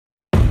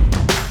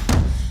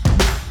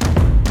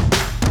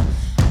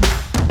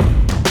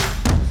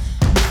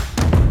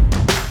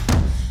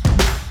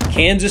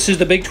Kansas is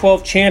the Big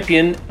 12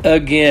 champion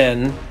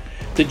again.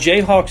 The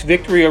Jayhawks'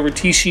 victory over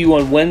TCU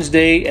on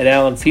Wednesday at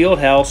Allen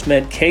Fieldhouse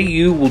meant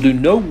KU will do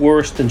no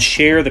worse than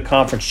share the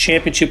conference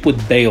championship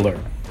with Baylor.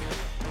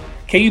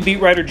 KU beat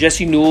writer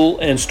Jesse Newell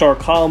and star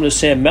columnist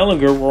Sam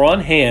Mellinger were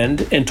on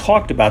hand and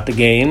talked about the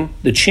game,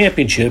 the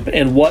championship,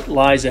 and what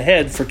lies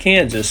ahead for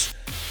Kansas.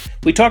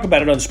 We talk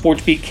about it on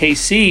SportsBeat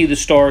KC, the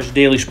Star's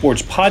daily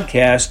sports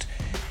podcast.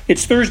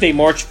 It's Thursday,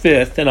 March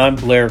 5th, and I'm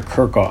Blair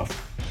Kirchhoff.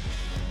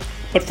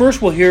 But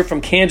first we'll hear from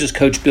Kansas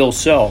coach Bill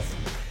Self.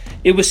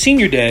 It was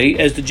senior day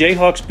as the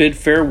Jayhawks bid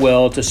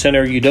farewell to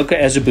center Udoka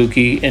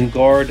Azubuike and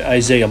guard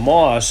Isaiah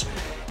Moss,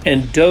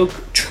 and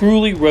Doke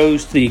truly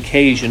rose to the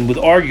occasion with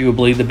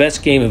arguably the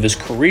best game of his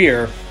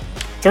career,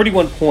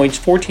 31 points,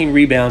 14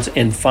 rebounds,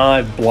 and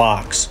 5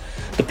 blocks.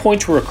 The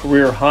points were a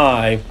career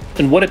high,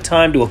 and what a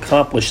time to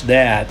accomplish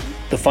that,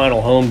 the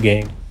final home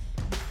game.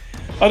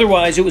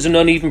 Otherwise, it was an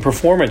uneven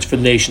performance for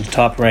the nation's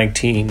top-ranked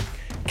team.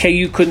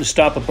 KU couldn't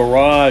stop a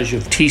barrage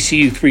of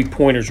TCU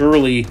three-pointers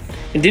early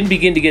and didn't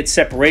begin to get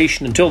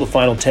separation until the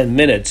final 10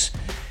 minutes.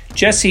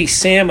 Jesse,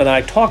 Sam, and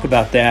I talk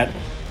about that,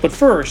 but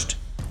first,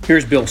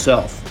 here's Bill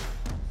Self.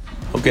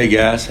 Okay,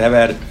 guys, have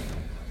at it.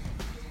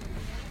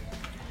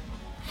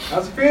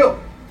 How's it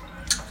feel?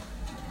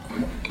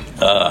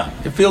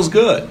 It feels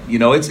good. You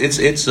know,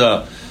 it's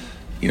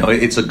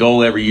a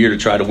goal every year to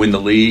try to win the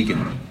league,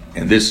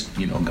 and this,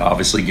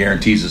 obviously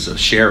guarantees us a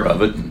share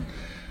of it. And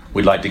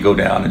we'd like to go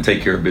down and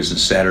take care of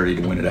business Saturday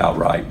to win it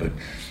outright. But,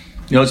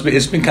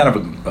 it's been kind of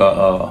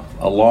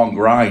a long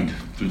grind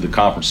through the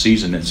conference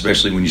season,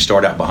 especially when you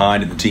start out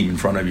behind and the team in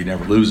front of you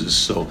never loses.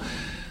 So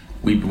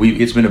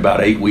it's been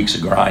about 8 weeks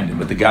of grinding.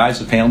 But the guys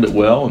have handled it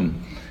well,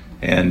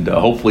 and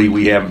hopefully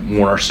we haven't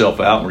worn ourselves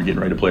out and we're getting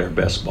ready to play our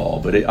best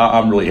ball. But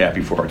I'm really happy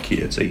for our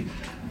kids.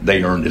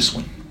 They earned this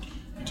one.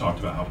 You talked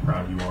about how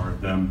proud you are of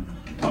them.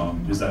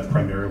 Is that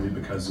primarily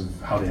because of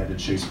how they had to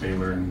chase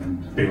Baylor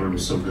and Baylor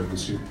was so good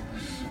this year?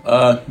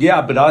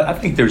 Yeah, but I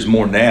think there's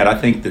more than that. I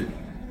think that,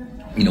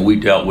 we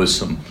dealt with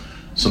some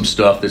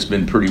stuff that's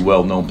been pretty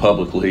well known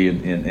publicly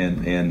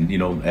and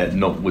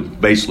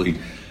with basically,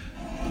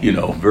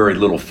 very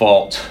little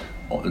fault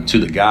to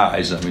the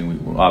guys. I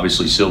mean,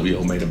 obviously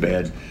Silvio made a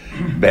bad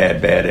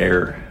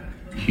error,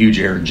 huge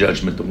error in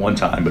judgment the one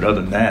time. But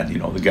other than that,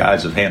 the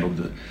guys have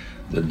handled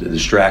the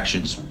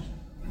distractions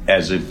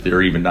as if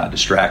they're even not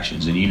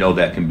distractions. And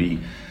that can be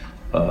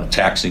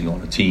taxing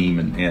on a team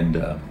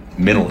and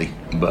mentally.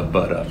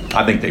 But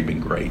I think they've been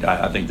great.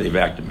 I think they've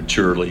acted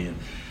maturely.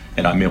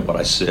 And I meant what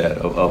I said.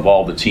 Of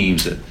all the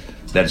teams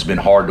that's been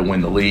hard to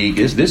win the league,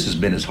 this has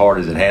been as hard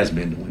as it has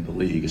been to win the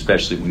league,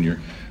 especially when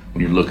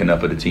you're looking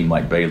up at a team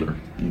like Baylor,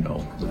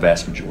 the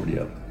vast majority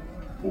of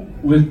it.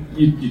 With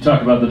you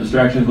talk about the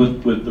distractions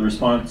with the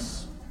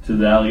response to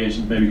the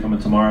allegations maybe coming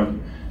tomorrow.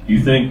 Do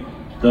you think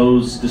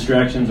those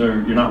distractions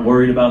you're not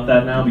worried about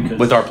that now? Because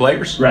with our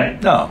players?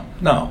 Right. No.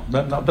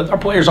 But our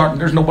players aren't.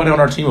 There's nobody on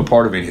our team a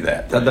part of any of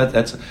that.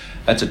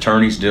 That's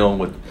attorneys dealing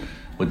with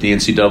the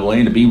NCAA.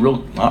 And to be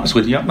real honest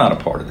with you, I'm not a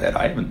part of that.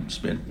 I haven't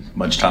spent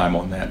much time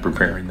on that,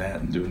 preparing that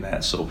and doing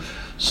that. So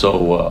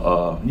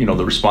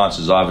the response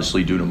is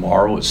obviously due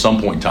tomorrow at some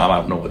point in time.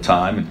 I don't know what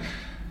time,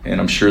 and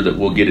I'm sure that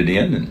we'll get it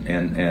in,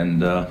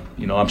 and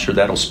I'm sure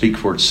that'll speak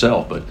for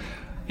itself. But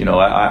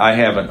I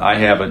haven't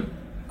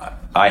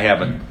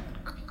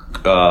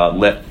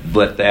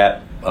let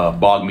that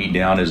bog me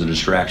down as a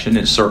distraction,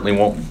 and certainly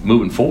won't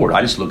moving forward. I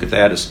just look at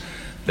that as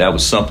that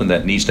was something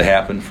that needs to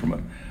happen from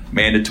a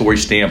mandatory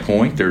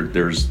standpoint.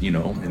 There's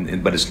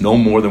but it's no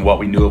more than what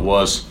we knew it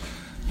was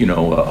 3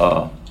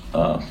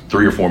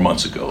 or 4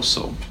 months ago.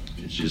 So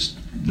it's just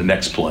the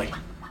next play.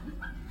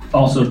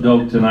 Also,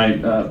 Doke,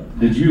 tonight,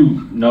 did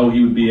you know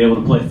he would be able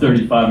to play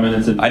 35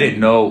 minutes? I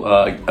didn't know.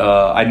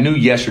 I knew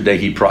yesterday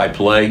he'd probably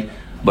play,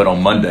 but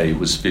on Monday it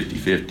was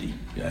 50-50.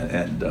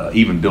 And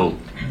even Bill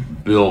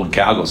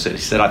Calgo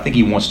said, I think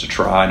he wants to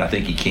try, and I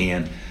think he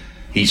can.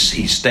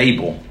 He's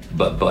stable,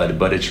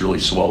 but it's really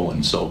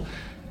swollen. So,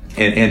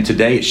 and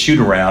today at shoot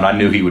around, I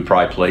knew he would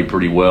probably play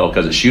pretty well,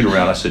 because at shoot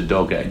around I said,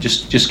 Doke,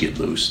 just get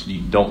loose.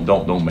 You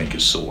don't make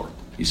it sore.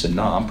 He said,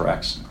 no, I'm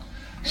practicing.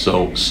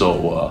 So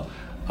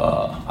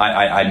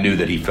I knew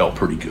that he felt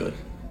pretty good.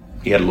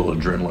 He had a little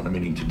adrenaline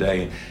meeting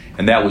today,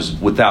 and that was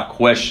without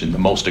question the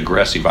most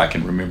aggressive I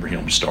can remember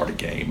him to start a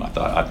game. I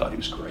thought he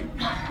was great.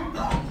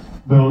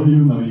 Bill,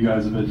 even though you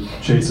guys have been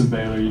chasing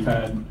Baylor, you've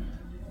had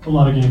a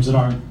lot of games that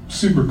aren't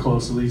super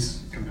close, at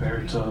least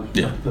compared to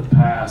the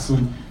past.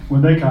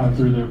 When they kind of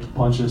threw their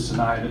punches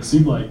tonight, it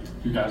seemed like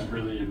you guys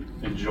really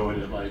enjoyed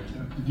it. Like,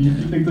 do you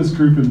think this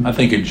group? I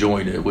think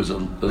enjoyed it was a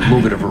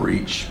little bit of a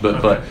reach,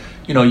 but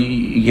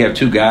you have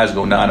two guys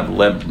go 9 of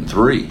 11 from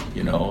 3.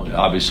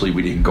 Obviously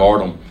we didn't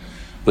guard them,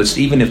 but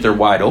even if they're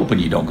wide open,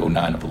 you don't go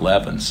 9 of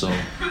 11. So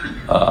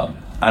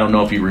I don't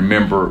know if you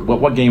remember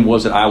what game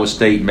was it? Iowa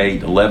State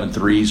made 11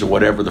 threes or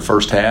whatever the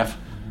first half,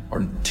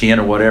 or 10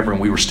 or whatever, and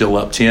we were still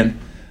up 10.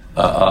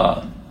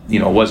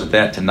 It wasn't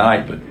that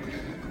tonight, but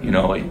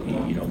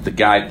the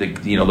guy,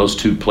 those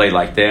two played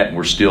like that, and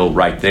we're still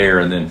right there.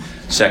 And then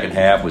second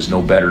half was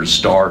no better to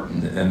start,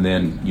 and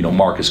then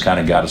Marcus kind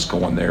of got us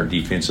going there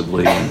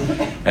defensively,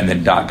 and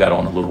then Doc got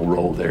on a little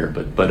roll there.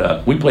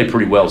 But we played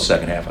pretty well the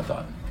second half, I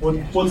thought.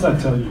 What's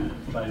that tell you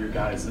about your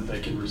guys that they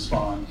can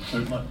respond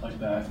like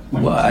that?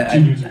 Well,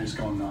 teams are just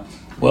going nuts.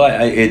 Well,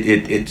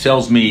 it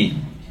tells me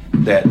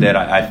that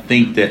I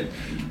think that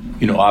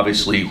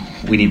obviously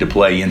we need to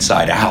play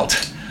inside out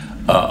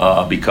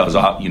because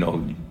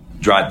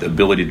drive the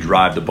ability to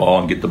drive the ball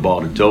and get the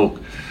ball to Doke.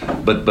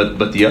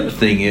 But the other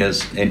thing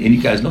is, and you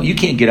guys know, you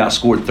can't get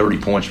outscored 30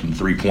 points from the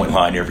 3-point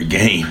line every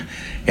game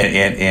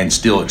and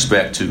still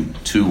expect to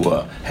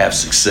have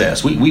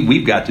success.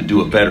 We've got to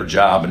do a better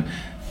job. And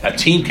a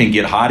team can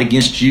get hot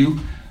against you,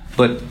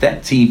 but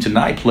that team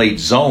tonight played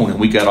zone, and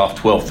we got off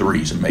 12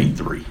 threes and made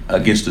 3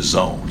 against the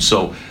zone.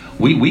 So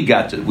we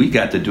got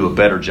to do a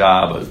better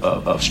job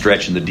of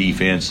stretching the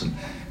defense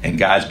and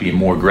guys being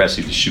more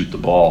aggressive to shoot the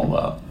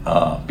ball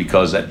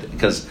because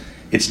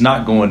it's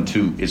not going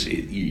to.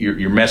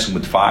 You're messing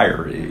with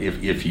fire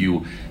if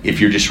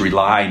you're just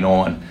relying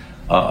on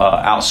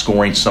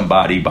outscoring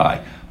somebody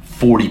by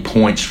 40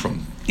 points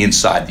from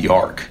inside the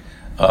arc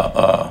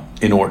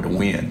in order to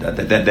win.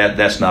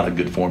 That's not a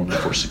good formula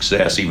for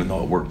success, even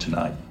though it worked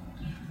tonight.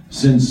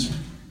 Since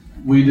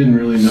we didn't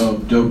really know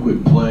if Doke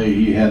would play,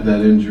 he had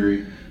that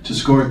injury. To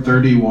score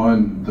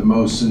 31, the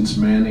most since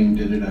Manning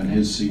did it on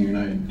his senior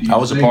night. I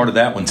was a part of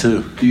that one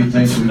too. Do you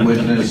think we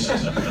witnessed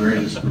the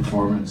greatest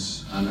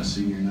performance on a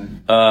senior night?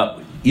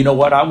 You know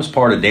what? I was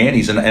part of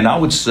Danny's, and I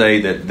would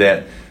say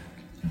that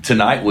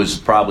tonight was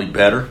probably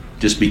better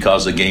just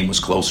because the game was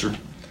closer.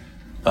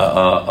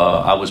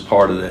 I was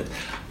part of that.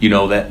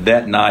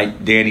 That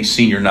night, Danny's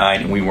senior night,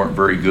 and we weren't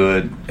very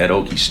good at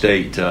Okie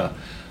State.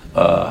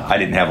 I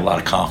didn't have a lot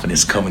of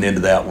confidence coming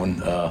into that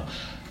one.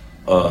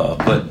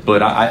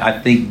 But I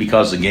think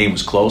because the game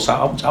was close,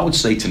 I would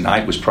say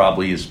tonight was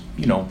probably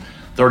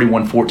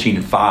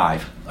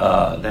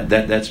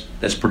 31-14-5.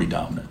 That's pretty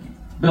dominant.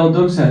 Bill,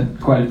 Doke's had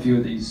quite a few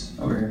of these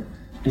over here.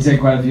 He's had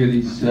quite a few of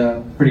these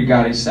pretty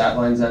gaudy stat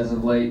lines as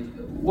of late.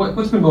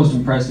 What's been most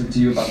impressive to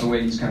you about the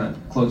way he's kind of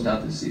closed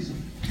out this season?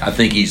 I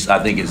think his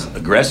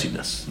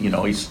aggressiveness.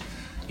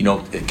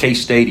 At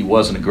K-State he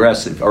wasn't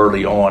aggressive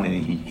early on,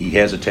 and he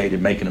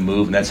hesitated making a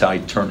move, and that's how he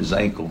turned his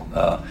ankle.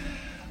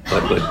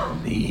 But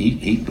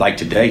he like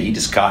today, he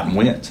just caught and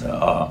went.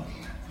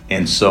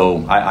 And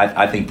so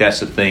I think that's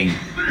the thing,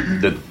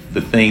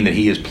 the thing that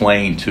he is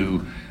playing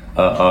to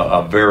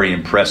a very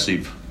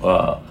impressive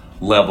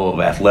level of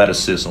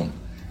athleticism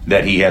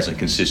that he hasn't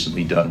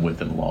consistently done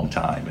with in a long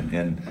time.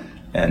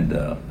 And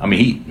I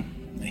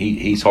mean,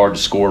 he's hard to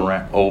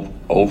score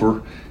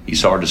over.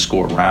 He's hard to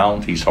score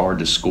around. He's hard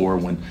to score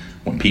when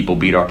people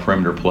beat our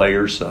perimeter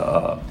players.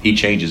 He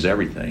changes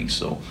everything.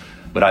 So.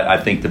 But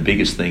I think the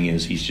biggest thing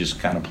is he's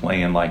just kind of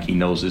playing like he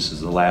knows this is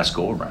the last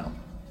go-around.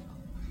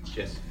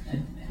 Yes.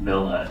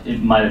 Bill, it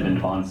might have been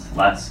Devon's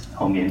last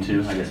home game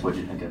too. I guess what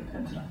did you think of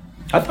him tonight?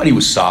 I thought he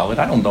was solid.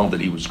 I don't know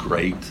that he was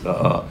great,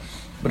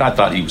 but I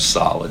thought he was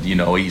solid.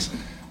 He's,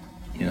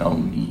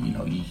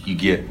 you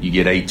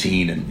get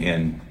 18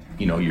 and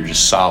you're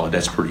just solid.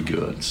 That's pretty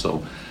good.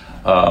 So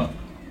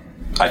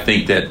I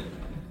think that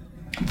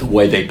the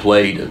way they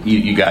played,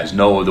 you guys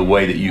know the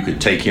way that you could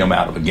take him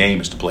out of a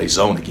game is to play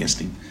zone against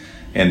him.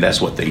 And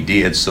that's what they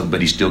did. So,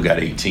 but he still got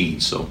 18.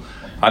 So,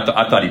 I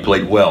thought he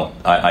played well.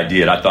 I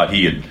did. I thought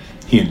he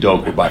and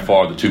Doke were by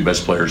far the two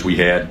best players we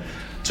had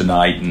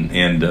tonight.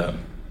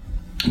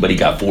 But he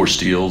got 4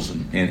 steals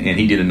and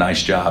he did a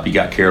nice job. He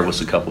got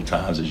careless a couple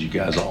times, as you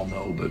guys all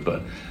know.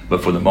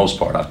 But for the most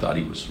part, I thought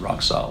he was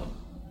rock solid.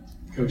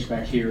 Coach,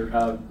 back here,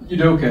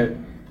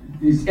 Udoka,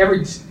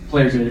 every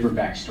player's got a different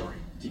backstory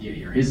to get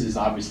here. His is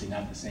obviously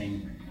not the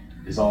same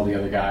as all the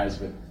other guys,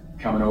 but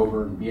coming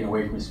over and being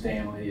away from his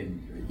family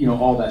and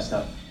all that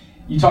stuff.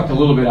 You talked a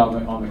little bit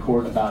on the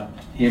court about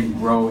him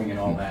growing and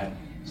all that.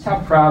 Just how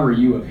proud are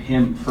you of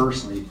him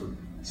personally for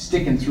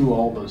sticking through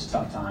all those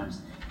tough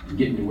times and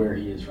getting to where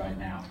he is right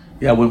now?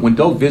 Yeah, when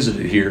Doke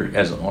visited here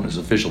on his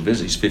official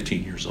visit, he's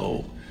 15 years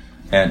old,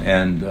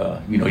 and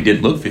he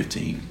didn't look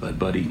 15,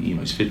 but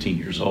he's 15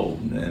 years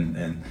old,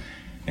 and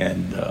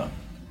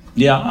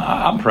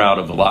I'm proud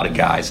of a lot of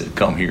guys that have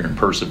come here and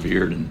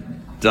persevered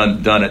and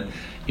done it.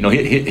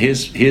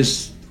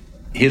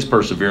 His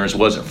perseverance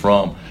wasn't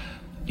from,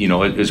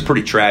 it was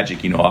pretty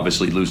tragic,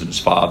 obviously losing his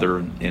father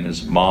and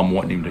his mom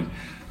wanting him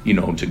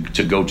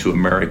to go to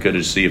America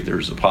to see if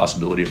there's a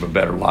possibility of a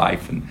better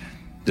life, and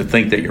to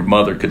think that your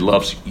mother could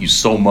love you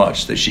so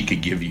much that she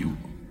could give you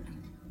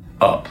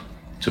up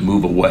to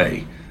move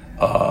away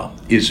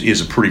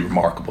is a pretty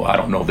remarkable. I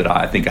don't know that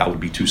I think I would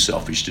be too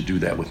selfish to do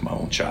that with my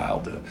own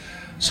child.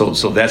 So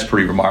that's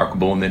pretty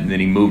remarkable. And then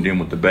he moved in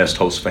with the best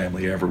host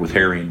family ever with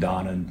Harry and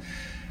Donna,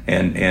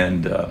 and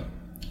had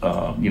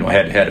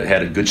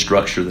a good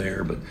structure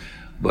there.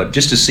 But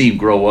just to see him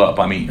grow up,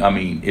 I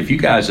mean, if you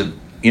guys have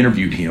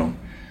interviewed him,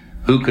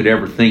 who could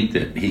ever think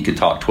that he could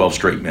talk 12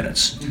 straight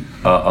minutes?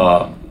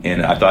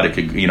 And I thought it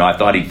could. I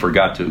thought he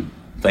forgot to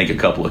thank a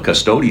couple of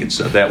custodians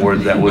that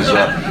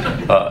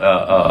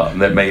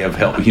may have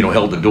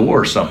held the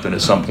door or something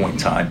at some point in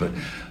time.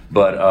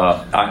 But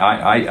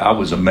I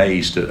was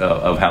amazed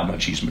of how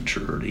much he's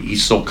matured.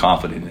 He's so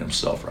confident in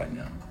himself right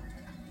now.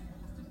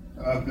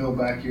 Bill,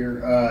 back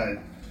here.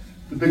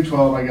 The Big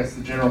 12, I guess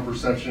the general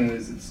perception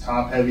is it's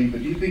top heavy,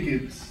 but do you think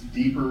it's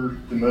deeper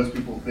than most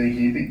people think?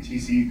 Do you think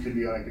TCU could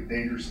be like a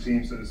dangerous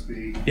team, so to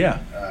speak? Yeah.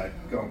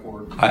 Going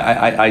forward.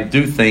 I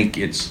do think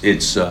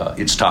it's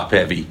top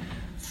heavy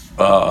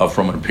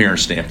from an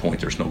appearance standpoint.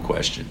 There's no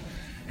question.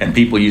 And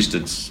people used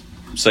to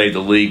say the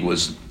league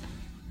was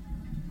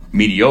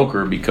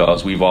mediocre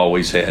because we've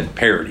always had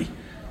parity.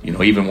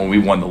 Even when we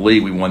won the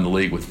league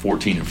with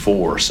 14-4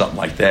 or something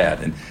like that.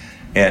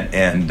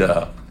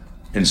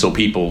 And so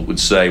people would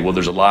say, well,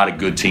 there's a lot of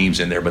good teams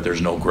in there, but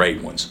there's no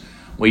great ones.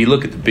 Well, you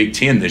look at the Big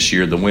Ten this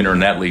year, the winner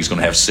in that league is going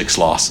to have 6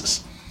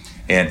 losses.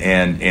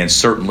 And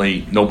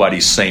certainly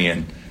nobody's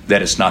saying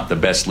that it's not the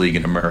best league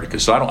in America.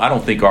 So I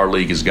don't think our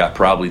league has got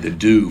probably the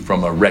due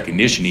from a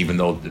recognition, even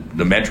though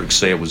the metrics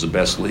say it was the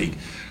best league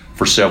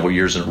for several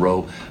years in a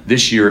row.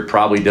 This year it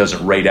probably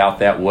doesn't rate out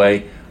that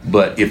way,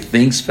 but if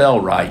things fell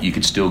right, you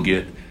could still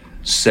get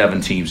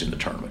 7 teams in the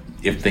tournament.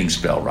 If things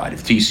fell right,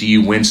 if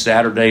TCU wins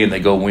Saturday and they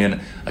go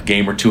win a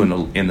game or two in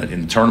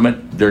the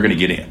tournament, they're going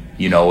to get in.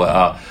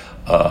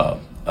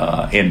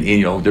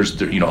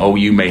 There's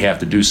OU may have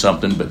to do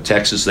something, but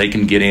Texas, they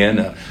can get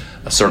in.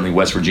 Certainly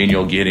West Virginia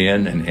will get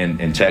in,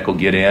 and Tech will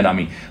get in. I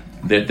mean,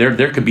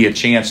 there could be a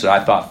chance that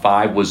I thought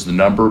 5 was the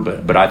number,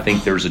 but I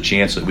think there's a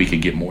chance that we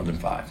could get more than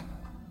 5.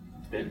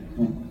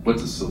 What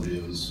does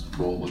Silvio's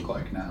role look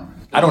like now?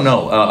 I don't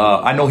know.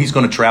 I know he's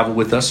going to travel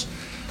with us,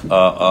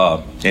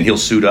 and he'll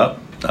suit up.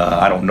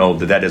 I don't know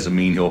that doesn't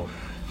mean he'll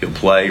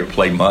play or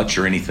play much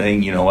or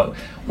anything.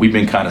 We've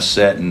been kind of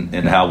set in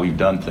how we've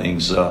done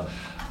things and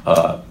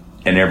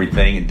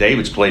everything. And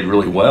David's played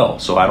really well,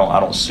 so I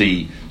don't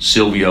see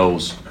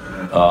Silvio's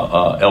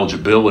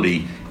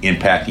eligibility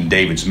impacting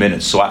David's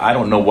minutes. So I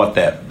don't know what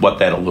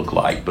that'll look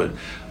like, but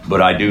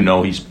I do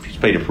know he's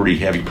paid a pretty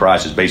heavy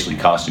price. It's basically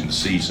costing the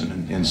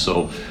season, and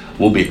so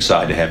we'll be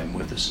excited to have him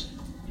with us.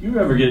 You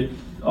ever get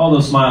all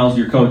those smiles,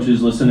 your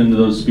coaches listening to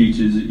those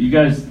speeches? You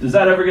guys, does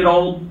that ever get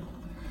old?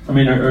 I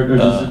mean, or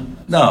does it?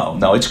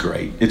 No, it's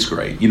great. It's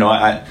great.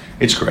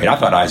 It's great. I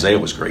thought Isaiah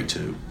was great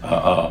too,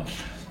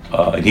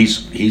 and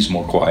he's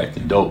more quiet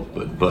than Dope.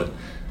 But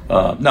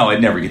no,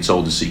 it never gets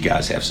old to see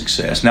guys have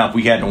success. Now, if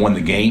we hadn't won the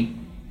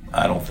game,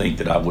 I don't think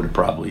that I would have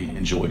probably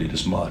enjoyed it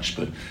as much.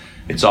 But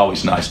it's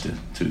always nice to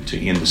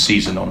end the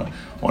season on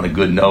a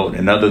good note.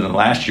 And other than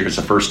last year, it's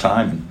the first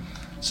time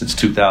since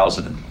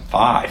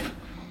 2005.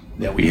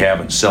 that we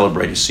haven't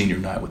celebrated senior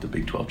night with the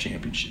Big 12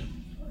 championship.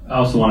 I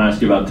also want to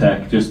ask you about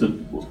Tech.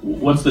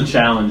 What's the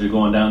challenge of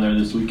going down there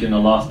this weekend? A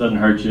loss doesn't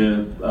hurt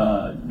you.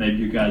 Maybe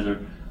you guys are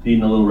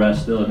needing a little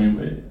rest still. I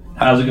mean,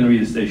 how's it going to be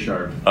to stay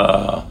sharp?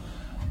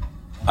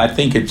 I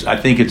think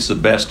it's the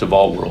best of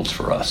all worlds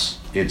for us.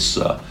 It's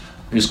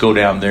just go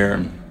down there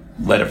and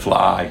let it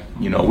fly.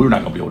 You know, we're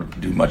not going to be able to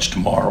do much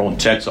tomorrow. And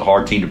Tech's a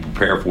hard team to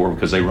prepare for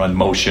because they run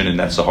motion, and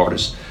that's the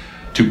hardest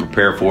to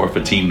prepare for if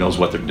a team knows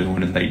what they're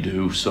doing, and they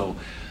do. So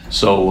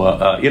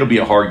it'll be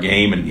a hard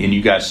game, and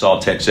you guys saw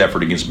Tech's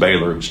effort against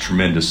Baylor. It was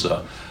tremendous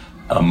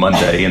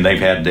Monday, and they've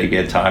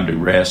had time to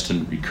rest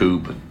and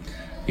recoup. And,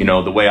 you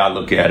know, the way I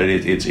look at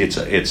it,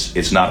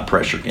 it's not a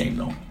pressure game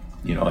though.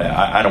 You know,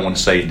 I don't want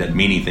to say it doesn't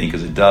mean anything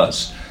because it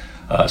does,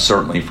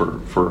 certainly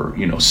for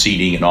you know,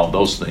 seeding and all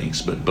those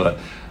things.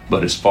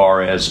 But as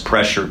far as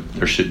pressure,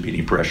 there shouldn't be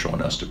any pressure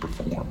on us to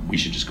perform. We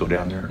should just go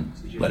down there and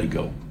let it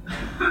go.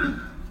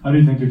 How do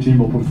you think your team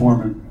will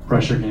perform in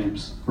pressure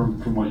games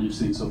from what you've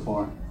seen so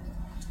far?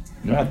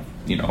 I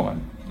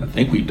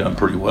think we've done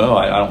pretty well.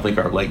 I don't think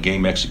our late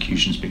game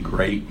execution's been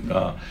great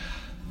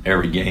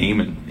every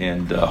game,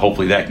 and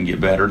hopefully that can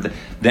get better.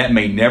 That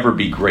may never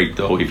be great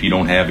though if you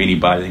don't have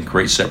anybody that can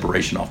create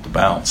separation off the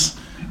bounce.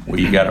 Where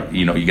you got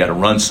to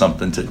run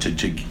something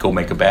to go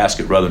make a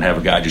basket rather than have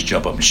a guy just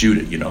jump up and shoot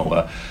it. You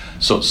know,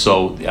 so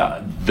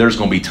there's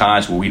going to be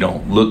times where we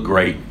don't look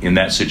great in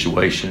that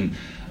situation.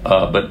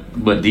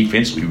 But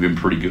defensively we've been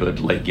pretty good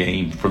late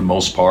game for the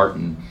most part,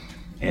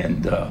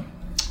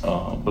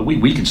 but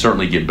we can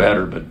certainly get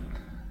better. But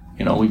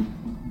you know,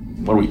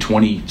 what are we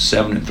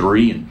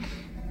 27-3, and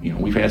you know,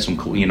 we've had some,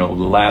 you know,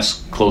 the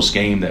last close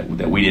game that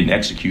we didn't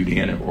execute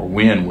in or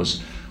win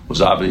was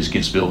obvious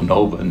against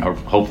Villanova, and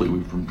hopefully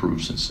we've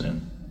improved since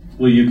then.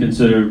 Will you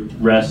consider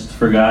rest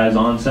for guys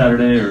on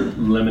Saturday or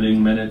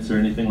limiting minutes or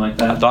anything like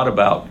that? I thought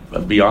about,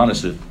 I'll be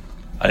honest,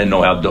 I didn't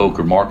know how Doke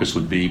or Marcus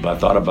would be, but I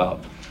thought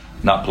about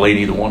not playing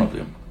either one of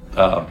them.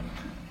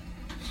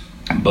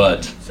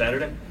 But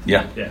Saturday?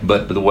 Yeah.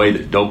 But the way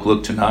that Doke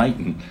looked tonight,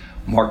 and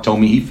Mark told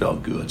me he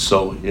felt good.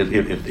 So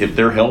if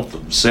their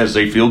health says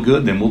they feel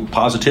good, then we'll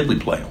positively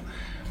play them.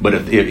 But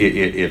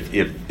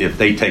if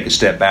they take a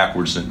step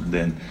backwards,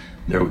 then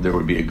there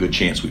would be a good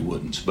chance we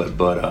wouldn't.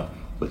 But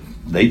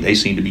they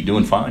seem to be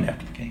doing fine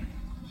after the game.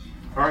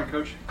 All right,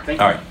 Coach. Thank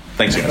you. All right.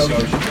 Thanks, guys.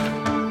 Coach.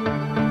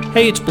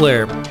 Hey, it's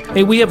Blair.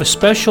 Hey, we have a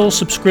special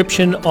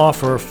subscription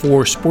offer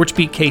for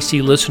SportsBeat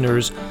KC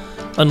listeners,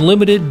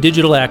 unlimited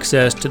digital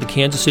access to the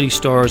Kansas City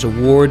Star's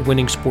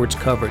award-winning sports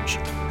coverage.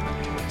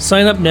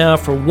 Sign up now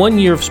for 1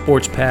 year of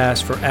Sports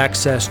Pass for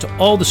access to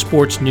all the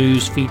sports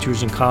news,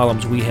 features, and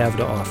columns we have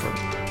to offer.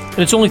 And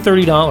it's only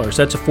 $30.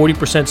 That's a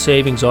 40%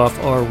 savings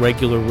off our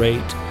regular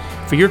rate.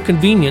 For your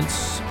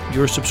convenience,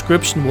 your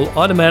subscription will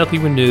automatically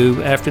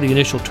renew after the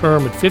initial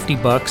term at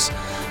 $50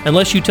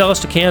 unless you tell us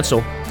to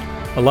cancel.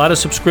 A lot of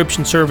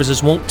subscription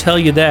services won't tell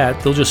you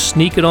that. They'll just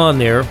sneak it on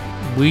there.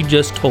 We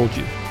just told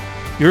you.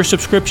 Your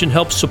subscription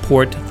helps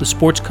support the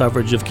sports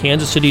coverage of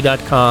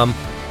kansascity.com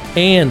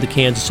and the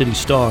Kansas City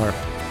Star.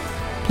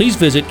 Please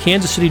visit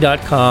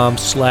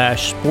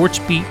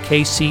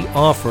kansascity.com/sportsbeatkc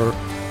offer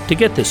to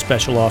get this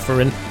special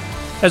offer. And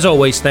as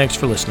always, thanks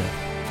for listening.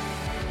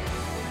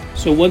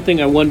 So one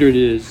thing I wondered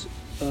is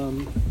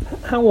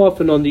how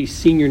often on these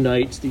senior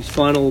nights, these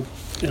final,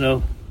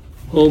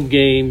 home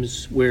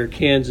games where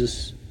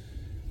Kansas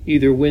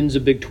either wins a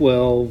Big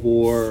 12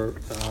 or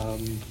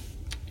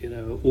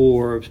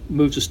or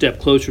moves a step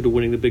closer to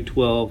winning the Big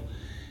 12,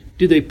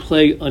 do they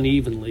play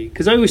unevenly?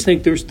 Because I always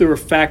think there are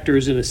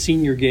factors in a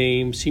senior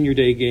game, senior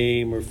day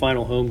game, or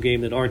final home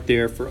game that aren't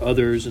there for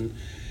others. And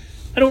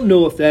I don't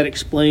know if that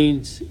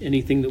explains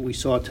anything that we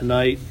saw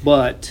tonight,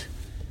 but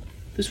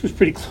this was a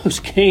pretty close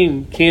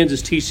game,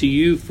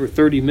 Kansas-TCU, for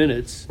 30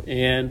 minutes.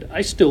 And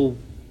I still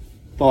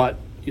thought,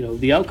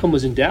 the outcome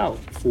was in doubt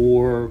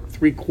for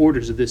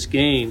 3/4 of this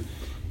game.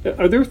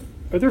 Are there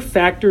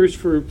factors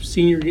for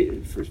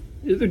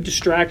are there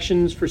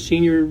distractions for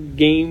senior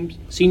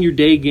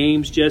day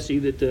games, Jesse,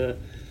 that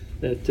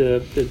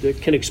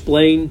can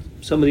explain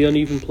some of the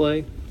uneven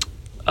play?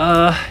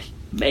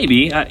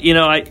 Maybe.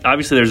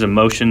 Obviously there's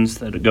emotions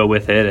that go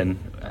with it, and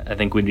I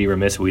think we'd be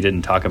remiss if we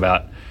didn't talk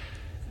about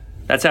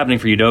that's happening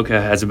for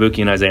Udoka, Azubuike,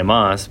 and Isaiah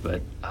Moss, but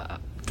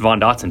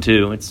Devon Dotson,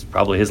 too. It's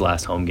probably his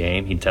last home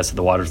game. He tested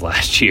the waters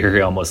last year. He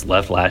almost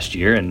left last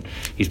year, and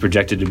he's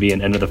projected to be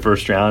an end of the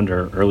first round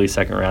or early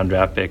second round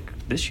draft pick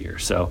this year.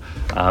 So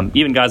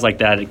even guys like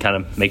that, it kind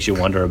of makes you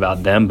wonder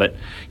about them. But,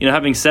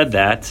 having said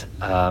that,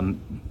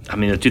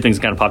 the two things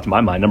kind of popped in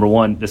my mind. Number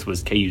one, this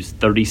was KU's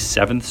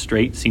 37th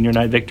straight senior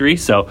night victory.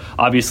 So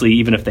obviously,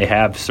 even if they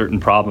have certain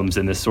problems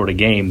in this sort of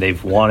game,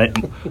 they've won it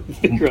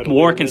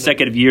more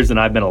consecutive years than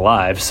I've been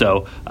alive.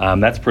 So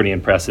that's pretty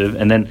impressive.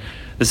 And then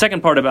the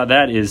second part about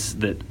that is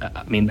that,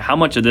 how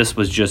much of this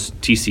was just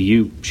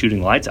TCU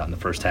shooting lights out in the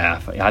first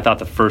half? I thought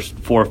the first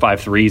 4 or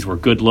 5 threes were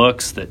good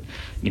looks that,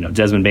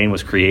 Desmond Bane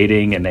was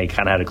creating, and they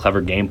kind of had a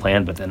clever game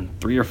plan. But then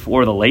 3 or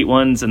 4 of the late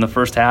ones in the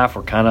first half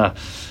were kind of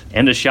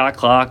end of shot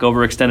clock,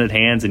 overextended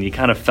hands, and you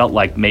kind of felt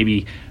like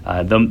maybe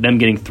them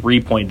getting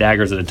 3-point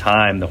daggers at a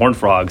time, the Horned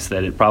Frogs,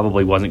 that it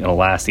probably wasn't going to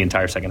last the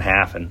entire second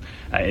half. And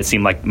it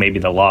seemed like maybe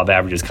the law of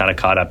averages kind of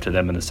caught up to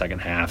them in the second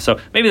half. So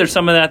maybe there's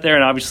some of that there,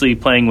 and obviously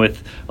playing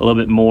with a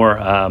little bit more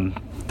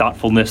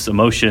thoughtfulness,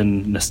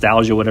 emotion,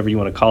 nostalgia, whatever you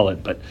want to call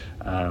it. But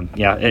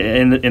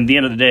in the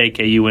end of the day,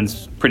 KU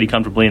wins pretty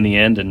comfortably in the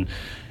end and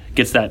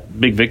gets that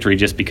big victory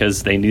just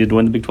because they needed to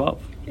win the Big 12.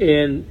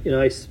 And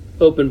I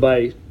opened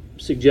by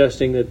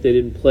suggesting that they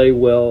didn't play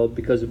well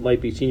because it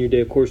might be senior day.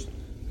 Of course,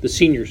 the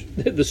seniors,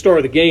 the star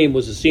of the game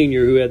was a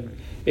senior who had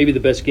maybe the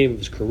best game of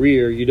his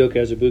career, Udoka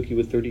Azubuike,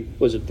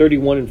 with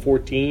 31 and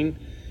 14.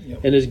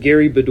 Yep. And as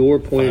Gary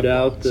Bedore pointed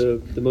out,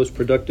 the most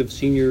productive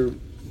senior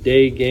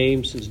day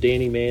game since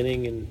Danny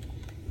Manning in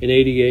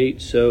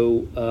 '88.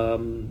 So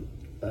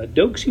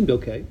Doke seemed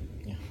okay.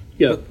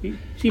 Yeah,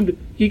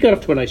 he got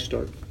off to a nice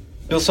start.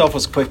 Bill Self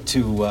was quick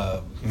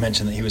to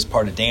mention that he was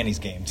part of Danny's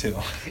game too.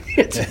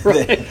 That's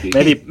right.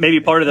 maybe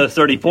part of the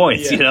 30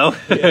 points. Yeah.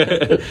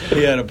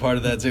 He had a part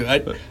of that too.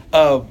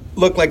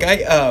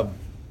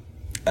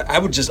 I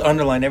would just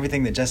underline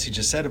everything that Jesse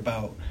just said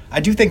about. I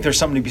do think there's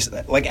something to be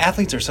like.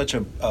 Athletes are such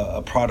a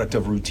product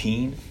of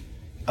routine.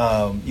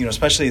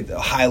 Especially at the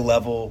high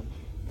level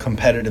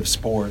competitive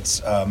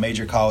sports,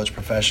 major college,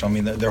 professional.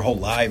 Their whole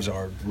lives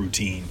are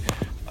routine.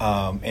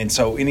 And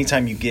so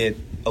anytime you get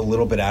a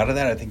little bit out of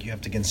that, I think you have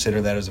to consider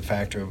that as a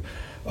factor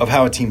of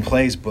how a team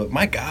plays. But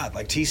my God,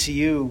 like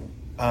TCU,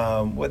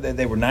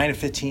 they were 9 of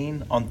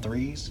 15 on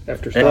threes.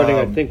 After starting,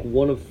 I think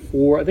 1 of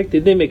 4. I think,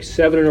 did they make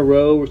 7 in a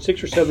row or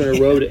 6 or 7 in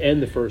a row to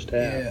end the first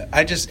half? Yeah,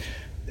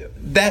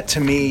 that to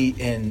me,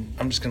 and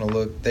I'm just going to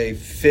look, they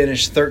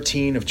finished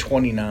 13 of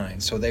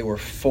 29. So they were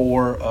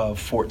 4 of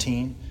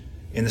 14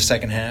 in the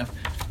second half.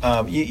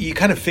 You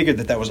kind of figured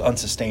that was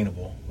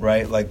unsustainable,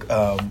 right? Like,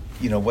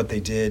 what they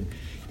did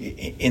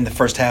in the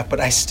first half.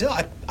 But I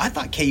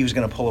thought KU was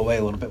going to pull away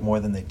a little bit more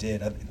than they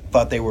did. I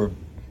thought they were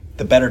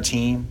the better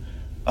team,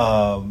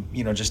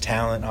 just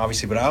talent,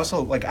 obviously. But I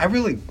also,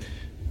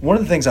 one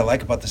of the things I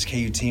like about this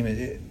KU team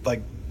is,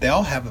 they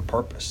all have a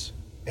purpose.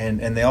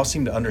 And they all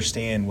seem to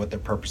understand what their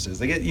purpose is.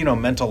 They get,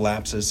 mental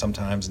lapses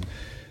sometimes. And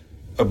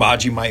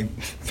Agbaji might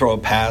throw a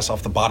pass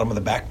off the bottom of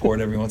the backboard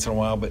every once in a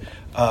while. But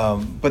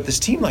this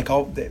team,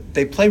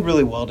 they play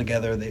really well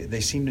together.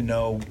 They seem to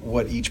know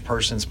what each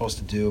person's supposed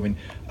to do.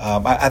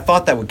 I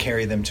thought that would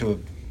carry them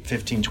to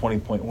 15,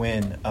 20-point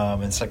win in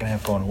the second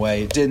half going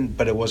away. It didn't,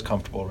 but it was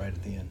comfortable right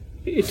at the end.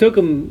 It took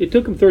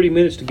them 30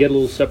 minutes to get a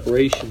little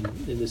separation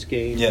in this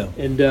game. Yeah.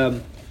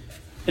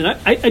 And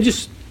I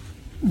just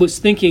was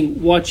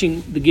thinking,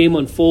 watching the game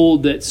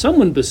unfold, that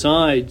someone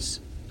besides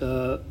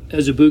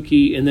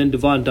Azubuike and then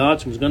Devon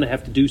Dotson was going to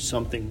have to do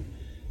something,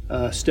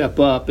 step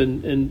up.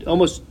 And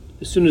almost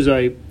as soon as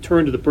I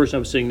turned to the person I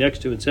was sitting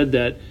next to and said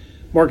that,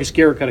 Marcus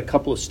Garrett got a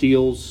couple of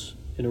steals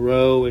in a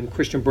row, and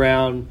Christian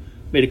Brown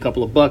made a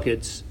couple of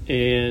buckets.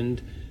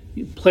 And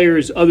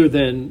players other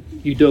than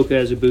Udoka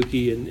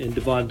Azubuike and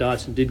Devon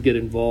Dotson did get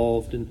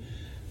involved. And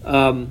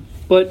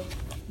but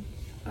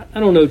I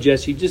don't know,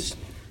 Jesse.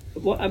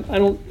 I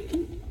don't.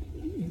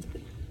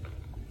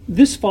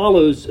 This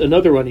follows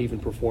another uneven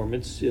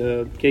performance.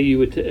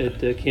 KU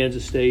at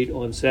Kansas State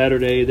on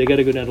Saturday. They got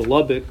to go down to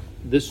Lubbock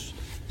this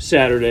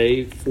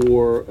Saturday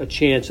for a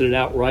chance at an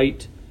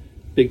outright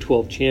Big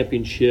 12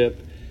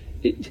 championship.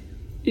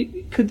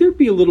 Could there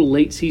be a little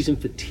late season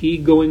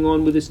fatigue going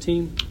on with this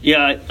team?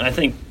 Yeah, I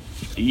think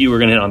you were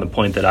going to hit on the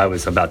point that I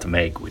was about to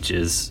make, which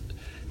is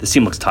this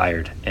team looks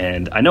tired,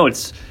 and I know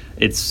it's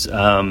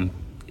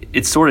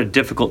sort of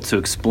difficult to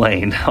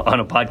explain on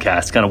a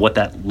podcast, kind of what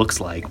that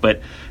looks like.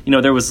 But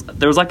there was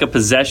like a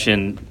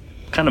possession,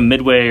 kind of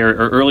midway or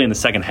early in the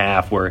second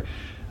half, where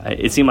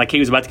it seemed like KU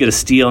was about to get a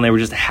steal, and they were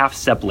just a half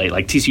step late.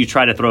 Like TCU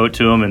tried to throw it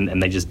to them,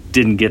 and they just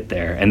didn't get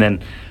there. And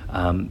then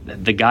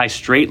the guy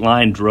straight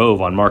line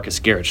drove on Marcus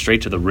Garrett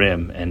straight to the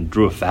rim and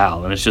drew a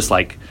foul. And it's just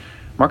like,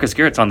 Marcus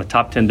Garrett's on the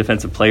top 10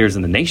 defensive players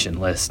in the nation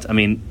list. I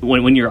mean,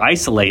 when you're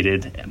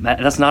isolated,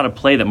 that's not a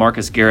play that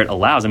Marcus Garrett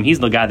allows. I mean, he's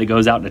the guy that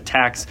goes out and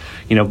attacks.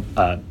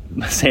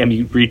 Sam,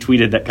 you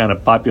retweeted that kind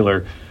of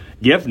popular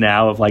GIF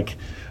now of like,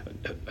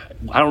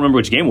 I don't remember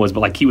which game it was, but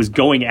like he was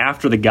going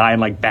after the guy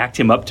and like backed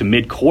him up to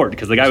mid-court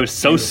because the guy was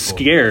so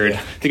scared.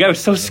 Yeah. The guy was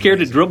so scared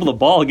to dribble the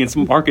ball against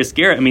Marcus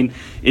Garrett. I mean,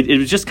 it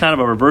was just kind of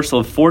a reversal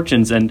of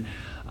fortunes. And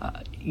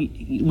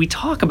we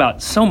talk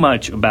about so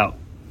much about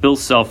Bill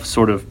Self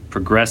sort of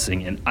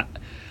progressing. And I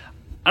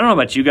don't know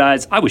about you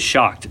guys. I was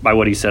shocked by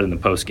what he said in the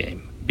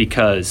postgame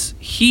because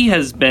he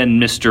has been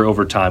Mr.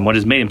 Overtime. What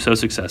has made him so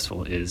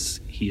successful is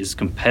he is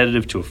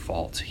competitive to a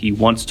fault. He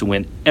wants to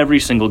win every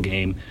single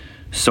game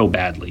so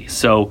badly.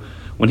 So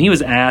when he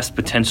was asked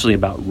potentially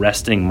about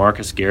resting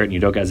Marcus Garrett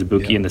and Udoka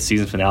Azubuike in the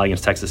season finale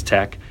against Texas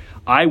Tech,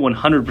 I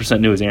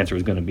 100% knew his answer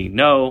was going to be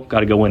no, got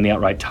to go win the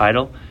outright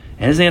title.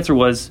 And his answer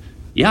was,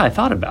 yeah, I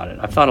thought about it.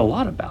 I've thought a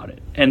lot about it.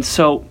 And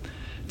so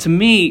to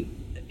me,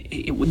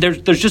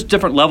 there's just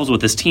different levels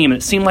with this team.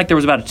 And it seemed like there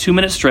was about a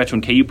 2-minute stretch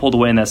when KU pulled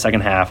away in that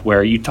second half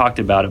where you talked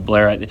about it,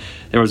 Blair.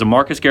 There was a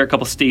Marcus Garrett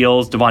couple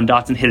steals. Devon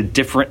Dotson hit a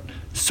different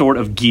sort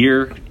of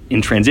gear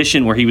in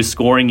transition where he was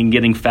scoring and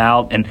getting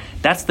fouled. And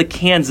that's the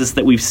Kansas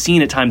that we've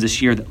seen at times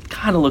this year that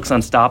kind of looks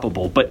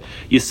unstoppable. But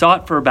you saw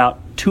it for about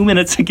 2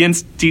 minutes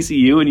against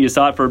TCU, and you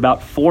saw it for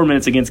about 4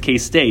 minutes against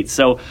K-State.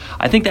 So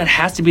I think that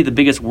has to be the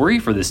biggest worry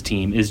for this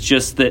team, is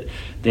just that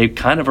they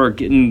kind of are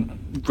getting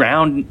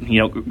ground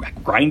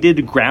into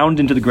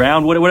the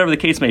ground, whatever the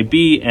case may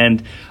be,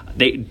 and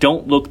they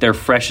don't look their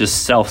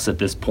freshest selves at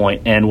this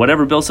point. And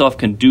whatever Bill Self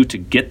can do to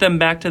get them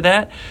back to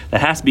that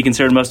has to be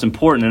considered most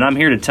important. And I'm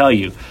here to tell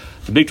you,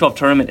 the Big 12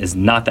 tournament is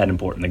not that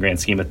important in the grand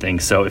scheme of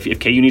things. So if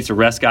KU needs to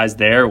rest guys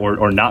there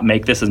or not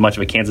make this as much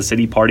of a Kansas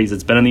City party as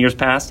it's been in the years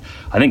past,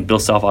 I think Bill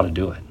Self ought to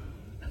do it.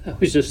 I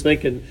was just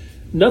thinking,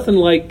 nothing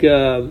like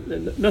a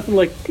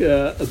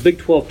Big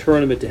 12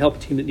 tournament to help a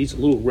team that needs a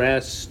little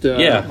rest.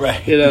 Yeah,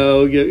 right.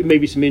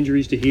 Maybe some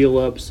injuries to heal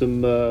up,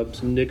 some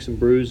nicks and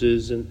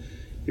bruises. And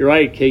you're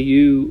right,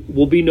 KU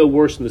will be no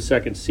worse than the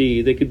second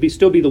seed. They could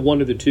still be the one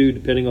or the two,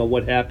 depending on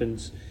what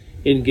happens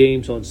in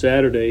games on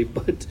Saturday.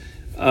 But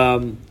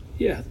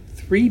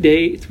 3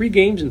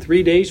 games in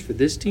 3 days for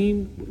this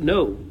team?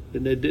 No,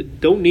 they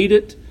don't need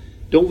it.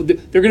 They're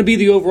going to be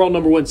the overall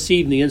number one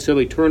seed in the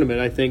NCAA tournament,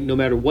 I think, no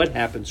matter what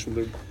happens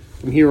from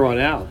here on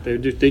out.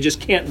 They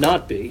just can't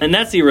not be. And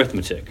that's the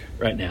arithmetic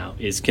right now,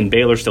 is can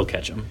Baylor still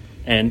catch them?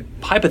 And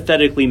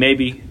hypothetically,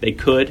 maybe they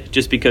could,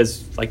 just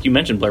because, like you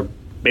mentioned, Blair,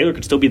 Baylor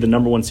could still be the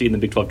number one seed in the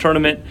Big 12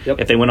 tournament. Yep.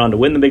 If they went on to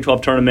win the Big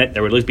 12 tournament,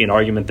 there would at least be an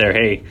argument there,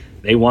 hey,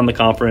 they won the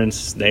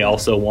conference, they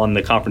also won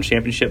the conference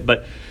championship.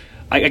 But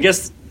I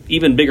guess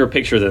even bigger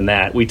picture than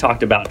that, we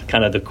talked about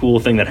kind of the cool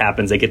thing that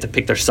happens. They get to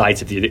pick their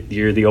sites if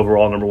you're the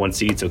overall number one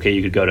seed. So, okay,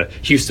 you could go to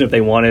Houston if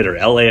they wanted, or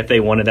LA if they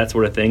wanted, that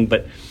sort of thing.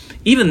 But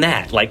even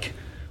that, like,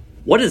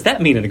 what does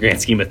that mean in the grand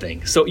scheme of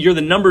things? So you're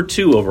the number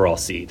 2 overall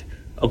seed.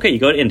 Okay, you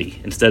go to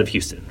Indy instead of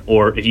Houston.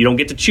 Or if you don't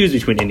get to choose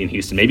between Indy and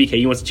Houston, maybe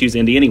KU wants to choose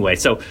Indy anyway.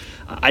 So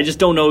I just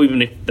don't know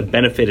even if the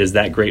benefit is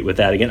that great with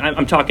that. Again,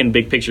 I'm talking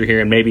big picture here,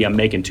 and maybe I'm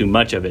making too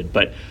much of it.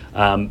 But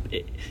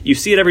you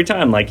see it every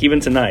time. Like even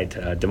tonight,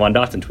 Devon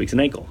Dotson tweaks an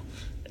ankle.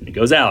 And it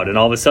goes out, and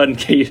all of a sudden,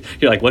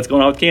 you're like, what's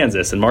going on with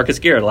Kansas? And Marcus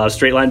Garrett allows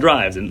straight-line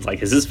drives, and it's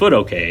like, is his foot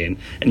okay? And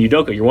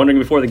Udoka, you're wondering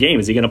before the game,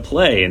 is he going to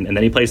play? And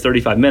then he plays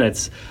 35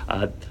 minutes.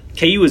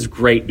 KU is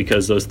great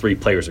because those 3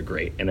 players are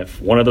great. And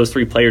if one of those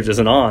 3 players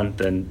isn't on,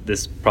 then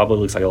this probably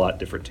looks like a lot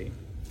different team.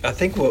 I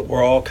think what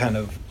we're all kind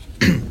of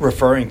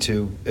referring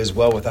to as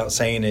well without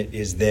saying it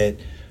is that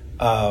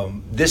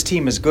this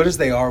team, as good as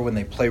they are when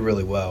they play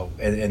really well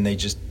and they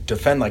just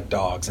defend like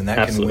dogs, and that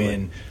Absolutely.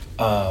 can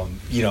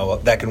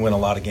win, that can win a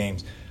lot of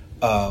games.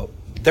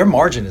 Their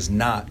margin is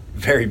not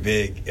very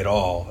big at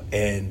all,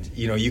 and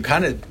you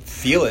kind of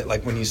feel it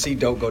like when you see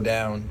Doke go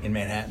down in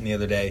Manhattan the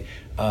other day,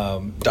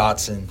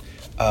 Dotson,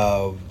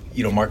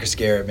 Marcus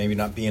Garrett maybe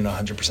not being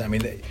 100%. I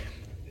mean,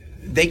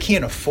 they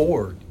can't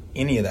afford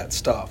any of that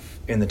stuff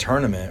in the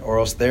tournament, or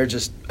else they're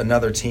just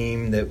another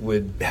team that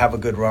would have a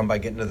good run by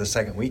getting to the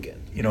second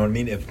weekend. You know what I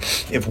mean?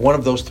 If one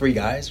of those three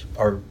guys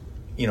are,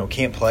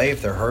 can't play,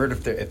 if they're hurt,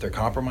 if they're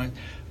compromised,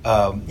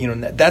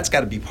 that's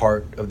got to be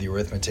part of the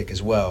arithmetic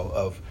as well.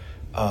 Of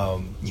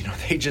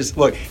they just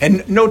look,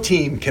 and no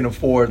team can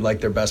afford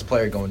like their best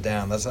player going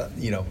down. That's not,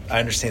 I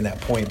understand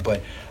that point,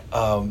 but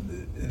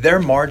their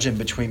margin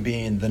between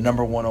being the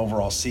number one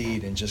overall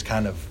seed and just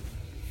kind of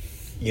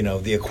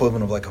the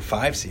equivalent of like a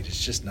 5 seed is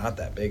just not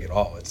that big at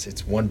all.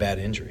 It's one bad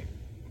injury.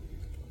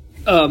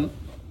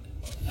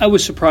 I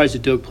was surprised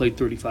that Doke played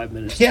 35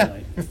 minutes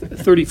tonight.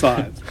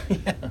 35.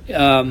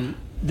 Yeah.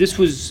 This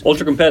was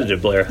ultra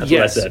competitive player. That's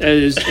what I said.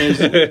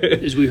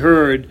 As we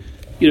heard,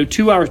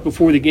 2 hours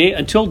before the game,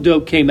 until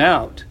Doke came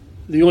out,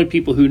 the only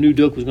people who knew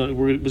Doke was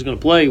going to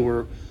play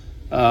were,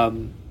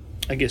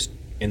 I guess,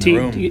 in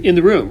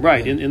the room,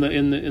 right? Yeah.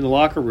 In the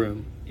locker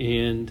room,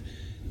 and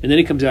then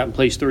he comes out and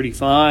plays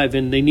 35,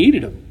 and they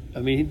needed him. I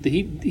mean,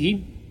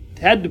 he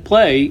had to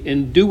play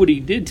and do what he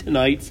did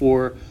tonight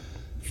for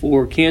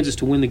Kansas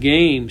to win the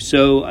game.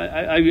 So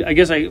I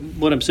guess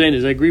what I'm saying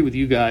is I agree with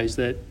you guys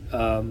that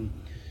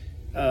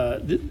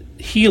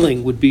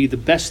healing would be the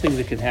best thing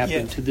that could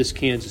happen to this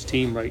Kansas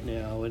team right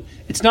now. And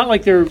it's not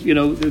like they're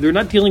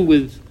not dealing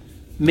with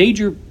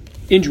major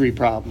injury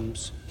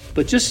problems,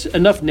 but just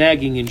enough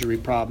nagging injury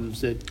problems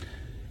that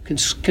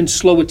can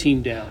slow a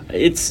team down.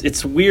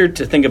 It's weird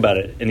to think about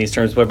it in these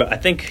terms, but I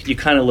think you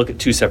kind of look at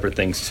two separate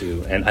things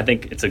too. And I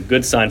think it's a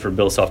good sign for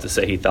Bill Self to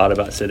say he thought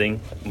about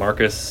sitting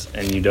Marcus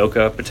and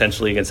Udoka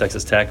potentially against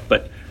Texas Tech.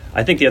 But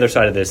I think the other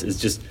side of this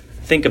is just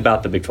think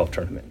about the Big 12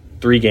 tournament.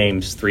 3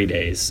 games, 3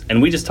 days.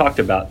 And we just talked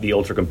about the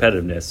ultra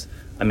competitiveness.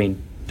 I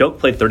mean, Doke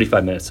played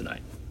 35 minutes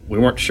tonight. We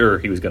weren't sure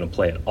he was going to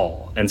play at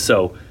all. And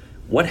so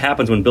what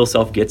happens when Bill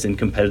Self gets in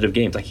competitive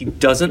games? Like, he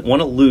doesn't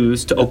want to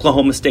lose to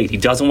Oklahoma State. He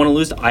doesn't want to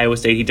lose to Iowa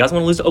State. He doesn't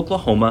want to lose to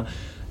Oklahoma.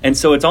 And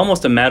so it's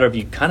almost a matter of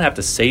you kind of have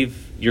to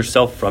save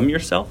yourself from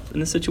yourself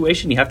in this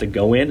situation. You have to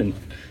go in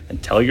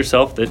and tell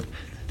yourself that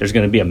there's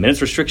going to be a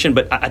minutes restriction.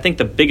 But I think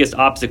the biggest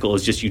obstacle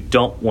is just you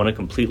don't want to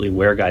completely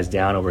wear guys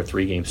down over a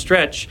 3-game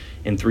stretch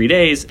in 3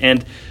 days.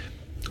 And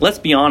let's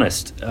be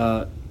honest,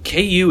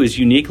 KU is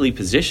uniquely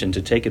positioned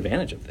to take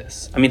advantage of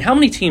this. I mean, how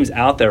many teams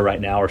out there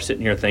right now are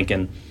sitting here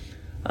thinking,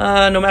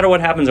 no matter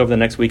what happens over the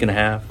next week and a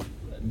half,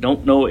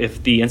 don't know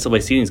if the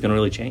NCAA seeding is going to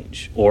really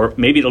change. Or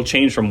maybe it'll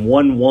change from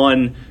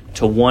 1-1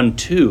 to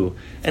 1-2.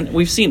 And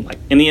we've seen, like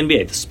in the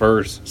NBA, the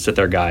Spurs sit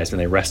their guys and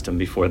they rest them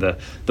before the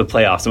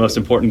playoffs, the most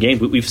important game.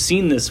 We've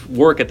seen this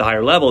work at the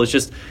higher level. It's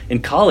just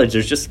in college,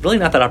 there's just really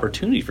not that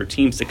opportunity for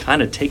teams to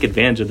kind of take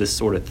advantage of this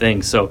sort of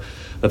thing. So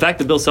the fact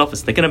that Bill Self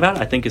is thinking about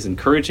it, I think, is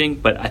encouraging.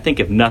 But I think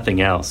if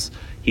nothing else,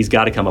 he's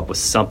got to come up with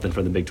something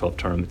for the Big 12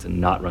 tournament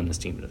and not run this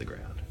team into the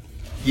ground.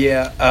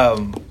 Yeah.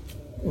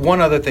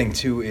 One other thing,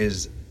 too,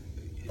 is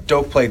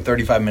Doke played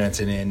 35 minutes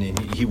and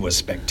he was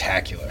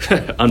spectacular.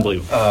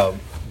 Unbelievable.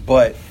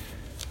 But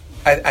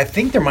I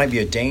think there might be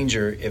a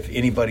danger if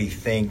anybody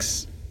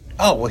thinks,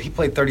 oh, well, he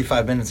played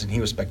 35 minutes and he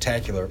was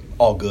spectacular,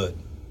 all good,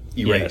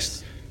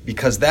 erased. Yes.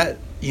 Because that,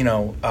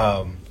 there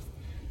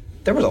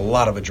was a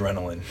lot of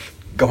adrenaline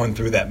going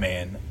through that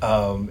man.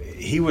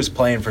 He was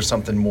playing for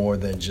something more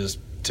than just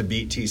to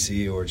beat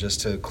TCU or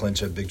just to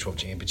clinch a Big 12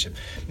 championship.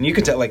 And you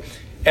can tell, like,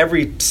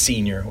 every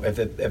senior,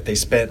 if they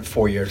spent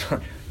 4 years,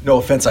 no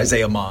offense,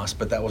 Isaiah Moss,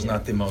 but that was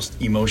not the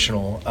most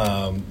emotional,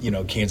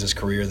 Kansas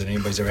career that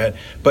anybody's ever had.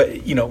 But,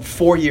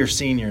 4-year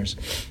seniors,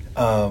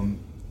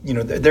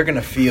 they're going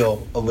to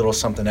feel a little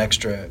something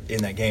extra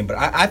in that game. But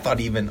I thought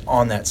even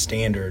on that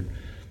standard,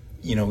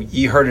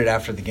 you heard it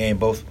after the game,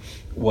 both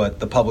what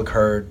the public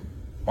heard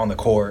on the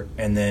court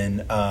and then,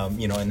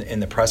 in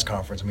the press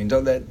conference. I mean,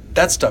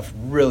 that stuff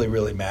really,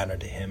 really mattered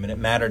to him. And it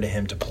mattered to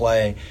him to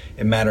play.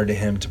 It mattered to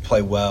him to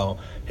play well.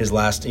 He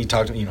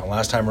talked,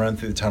 last time running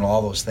through the tunnel,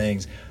 all those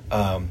things. He's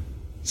not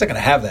going to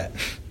have that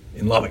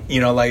in Lubbock.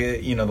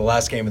 The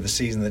last game of the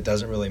season that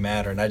doesn't really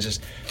matter. And I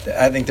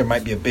think there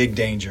might be a big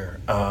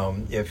danger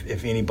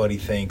if anybody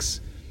thinks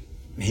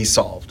he's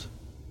solved.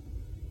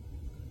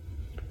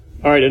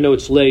 All right, I know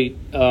it's late,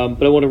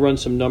 but I want to run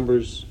some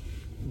numbers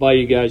by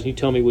you guys, and you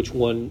tell me which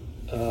one,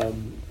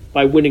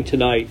 by winning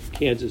tonight,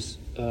 Kansas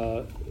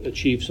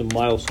achieved some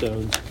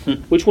milestones.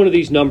 Which one of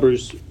these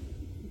numbers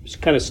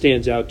kind of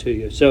stands out to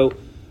you? So,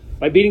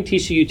 by beating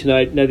TCU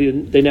tonight, now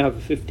they now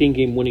have a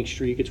 15-game winning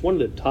streak. It's one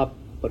of the top,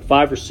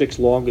 5 or 6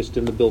 longest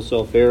in the Bill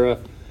Self era.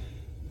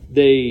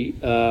 They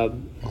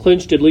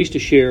clinched at least a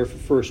share for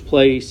first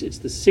place. It's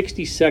the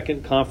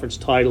 62nd conference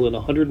title in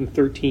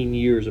 113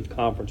 years of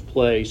conference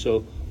play,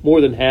 so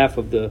more than half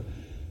of the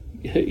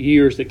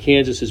years that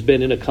Kansas has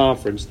been in a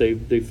conference. They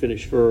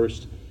finished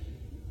first.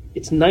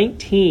 It's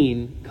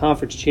 19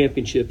 conference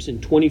championships in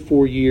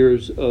 24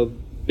 years of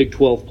Big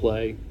 12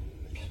 play.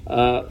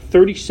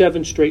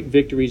 37 straight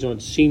victories on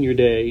Senior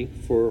Day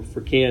for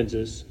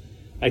Kansas.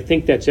 I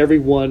think that's every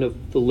one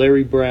of the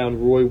Larry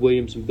Brown, Roy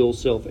Williams, and Bill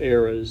Self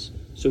eras.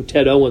 So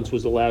Ted Owens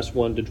was the last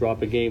one to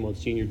drop a game on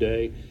Senior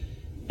Day.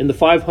 And the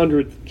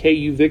 500th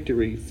KU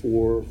victory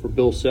for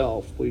Bill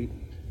Self.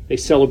 They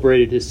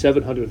celebrated his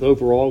 700th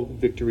overall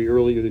victory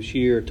earlier this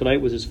year.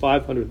 Tonight was his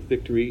 500th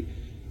victory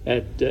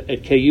at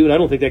KU, and I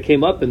don't think that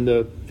came up in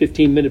the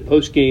 15-minute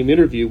post-game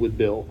interview with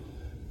Bill.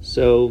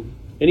 So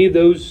any of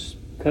those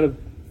kind of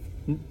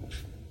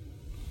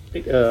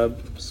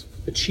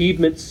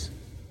achievements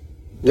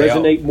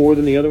resonate more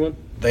than the other one?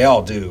 They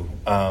all do,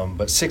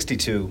 but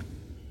 62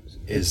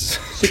 is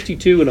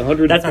 62 and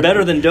 100. That's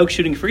better than Doke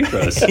shooting free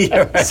throws.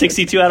 Yeah, right.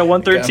 62 out of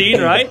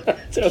 113, right?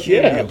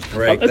 Yeah,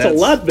 that's a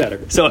lot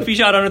better. So if he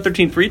shot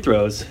 113 free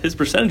throws, his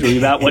percentage would be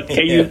about what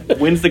KU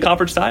wins the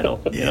conference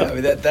title. Yeah, I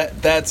mean,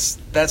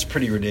 that's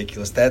pretty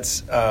ridiculous.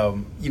 That's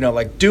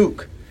like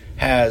Duke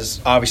has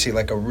obviously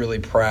like a really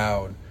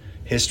proud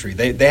history.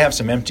 They have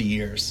some empty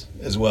years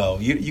as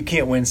well. You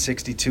can't win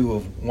 62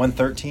 of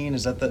 113.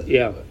 Is that the?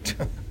 Yeah.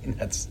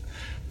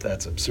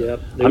 That's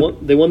absurd. Yep.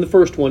 They won the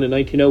first one in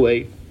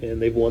 1908,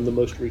 and they've won the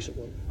most recent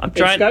one.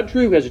 Scott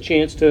Drew has a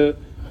chance to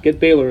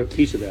get Baylor a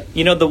piece of that.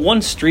 You know, the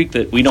one streak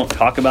that we don't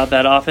talk about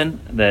that often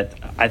that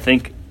I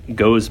think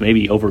goes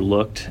maybe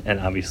overlooked, and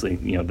obviously,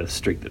 the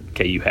streak that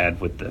KU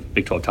had with the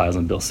Big 12 titles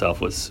and Bill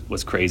Self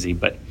was crazy,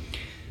 but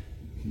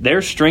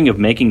their string of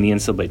making the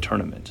NCAA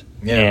tournament.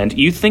 Yeah. And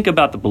you think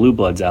about the Blue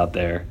Bloods out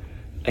there,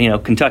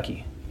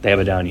 Kentucky, they have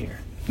a down year.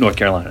 North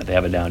Carolina, they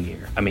have a down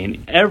year. I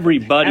mean,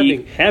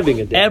 everybody having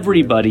a down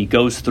year.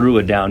 Goes through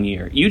a down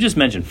year. You just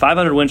mentioned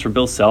 500 wins for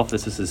Bill Self.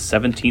 This is his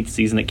 17th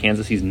season at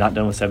Kansas. He's not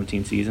done with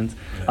 17 seasons.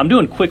 Yeah. I'm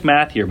doing quick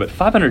math here, but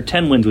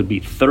 510 wins would be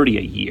 30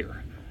 a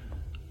year.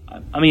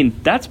 I mean,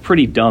 that's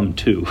pretty dumb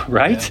too,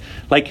 right? Yeah.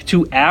 Like,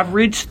 to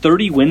average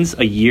 30 wins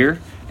a year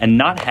and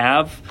not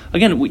have,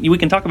 again, we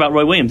can talk about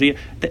Roy Williams. They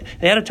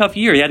had a tough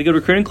year. He had to go to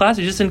recruiting class.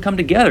 It just didn't come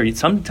together.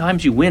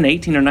 Sometimes you win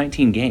 18 or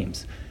 19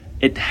 games.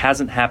 It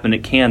hasn't happened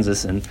at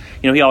Kansas, and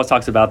he always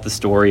talks about the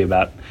story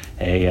about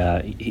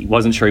he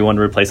wasn't sure he wanted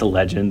to replace a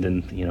legend,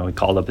 and he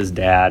called up his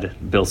dad,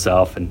 Bill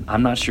Self, and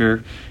I'm not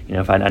sure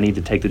if I need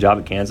to take the job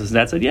at Kansas. And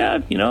Dad said,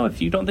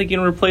 if you don't think you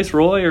can replace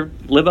Roy or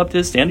live up to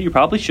his standard, you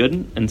probably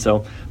shouldn't. And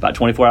so about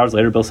 24 hours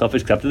later, Bill Self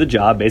accepted the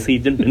job. Basically,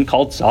 he'd been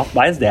called soft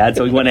by his dad,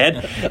 so he went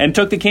ahead and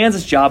took the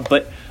Kansas job.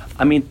 But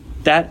I mean,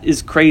 that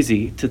is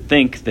crazy to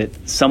think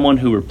that someone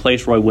who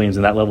replaced Roy Williams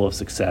in that level of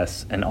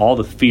success and all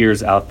the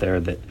fears out there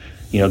that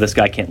this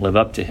guy can't live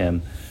up to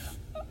him.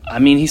 I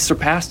mean, he's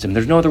surpassed him.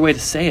 There's no other way to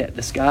say it.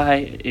 This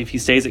guy, if he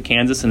stays at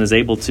Kansas and is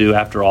able to,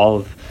 after all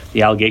of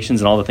the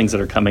allegations and all the things that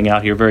are coming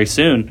out here very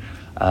soon,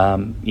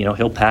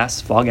 he'll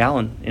pass Fog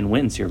Allen in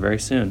wins here very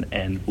soon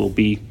and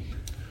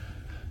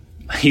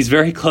he's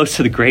very close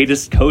to the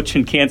greatest coach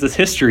in Kansas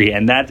history,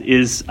 and that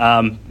is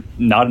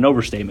not an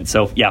overstatement.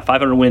 So,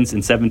 500 wins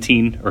in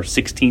 17 or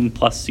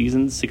 16-plus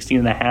seasons, 16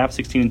 and a half,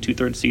 16 and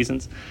two-thirds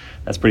seasons.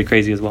 That's pretty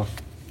crazy as well.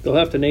 They'll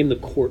have to name the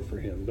court for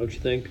him, don't you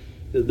think?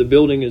 The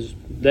building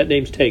that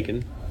name's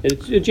taken. And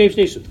it's James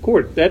Naismith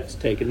Court, that's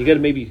taken. You got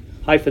to maybe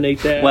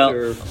hyphenate that?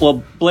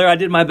 Well, Blair, I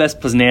did my best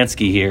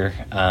Poznansky here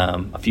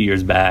a few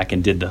years back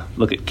and did the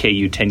look at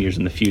KU 10 years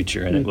in the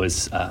future, and it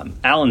was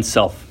Allen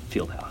Self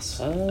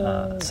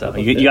Fieldhouse. So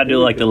you got to do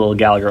like the little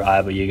Gallagher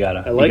eye, but you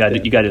got to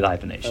do the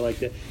hyphenation. I like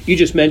that. You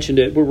just mentioned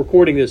it. We're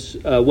recording this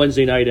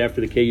Wednesday night after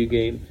the KU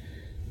game.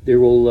 There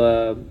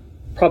will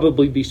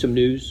probably be some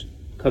news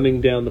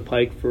coming down the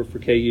pike for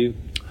KU?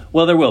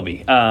 Well, there will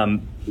be.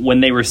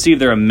 When they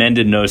received their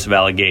amended notice of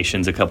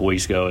allegations a couple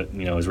weeks ago,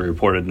 as we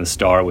reported in the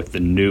Star with the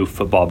new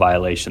football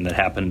violation that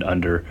happened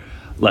under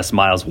Les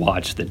Miles'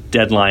 watch, the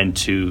deadline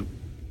to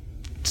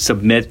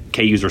submit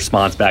KU's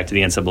response back to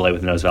the NCAA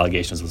with the notice of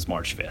allegations was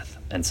March 5th.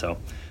 And so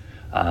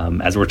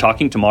as we're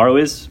talking, tomorrow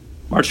is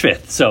March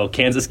 5th. So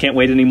Kansas can't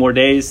wait any more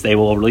days. They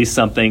will release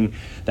something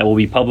that will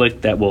be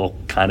public that will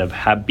kind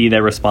of be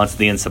their response to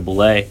the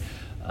NCAA.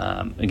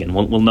 Again,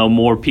 we'll know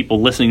more.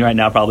 People listening right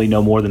now probably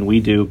know more than we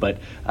do, but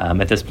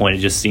at this point it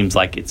just seems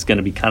like it's going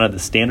to be kind of the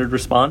standard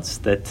response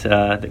that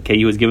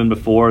KU has given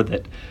before,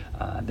 that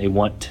they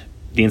want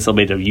the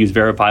NCAA to use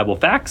verifiable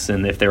facts,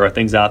 and if there are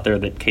things out there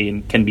that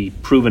can be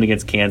proven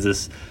against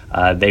Kansas,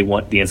 they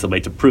want the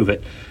NCAA to prove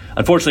it.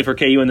 Unfortunately for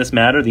KU in this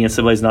matter, the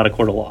NCAA is not a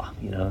court of law.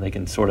 They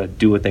can sort of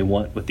do what they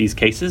want with these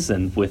cases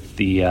and with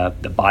the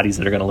bodies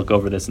that are going to look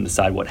over this and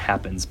decide what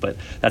happens. But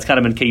that's kind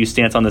of been KU's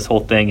stance on this whole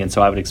thing, and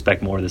so I would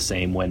expect more of the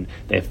same when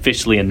they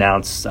officially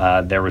announce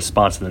their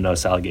response to the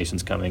notice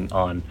allegations coming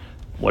on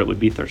what it would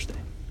be Thursday.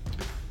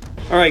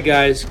 All right,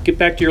 guys, get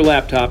back to your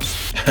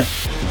laptops.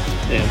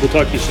 And we'll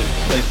talk to you soon.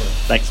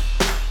 Thanks.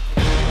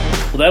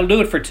 Well, that'll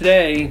do it for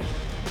today.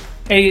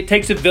 Hey, it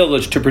takes a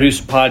village to produce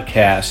a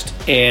podcast,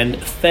 and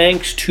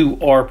thanks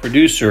to our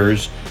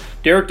producers,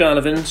 Derek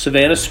Donovan,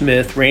 Savannah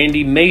Smith,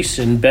 Randy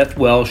Mason, Beth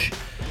Welsh,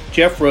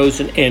 Jeff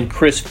Rosen, and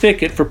Chris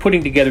Fickett for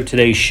putting together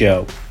today's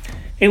show.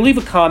 Hey, leave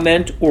a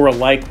comment or a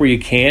like where you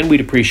can.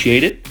 We'd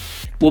appreciate it.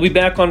 We'll be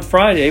back on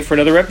Friday for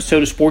another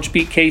episode of Sports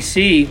Beat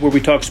KC, where we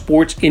talk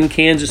sports in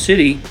Kansas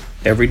City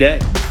every day.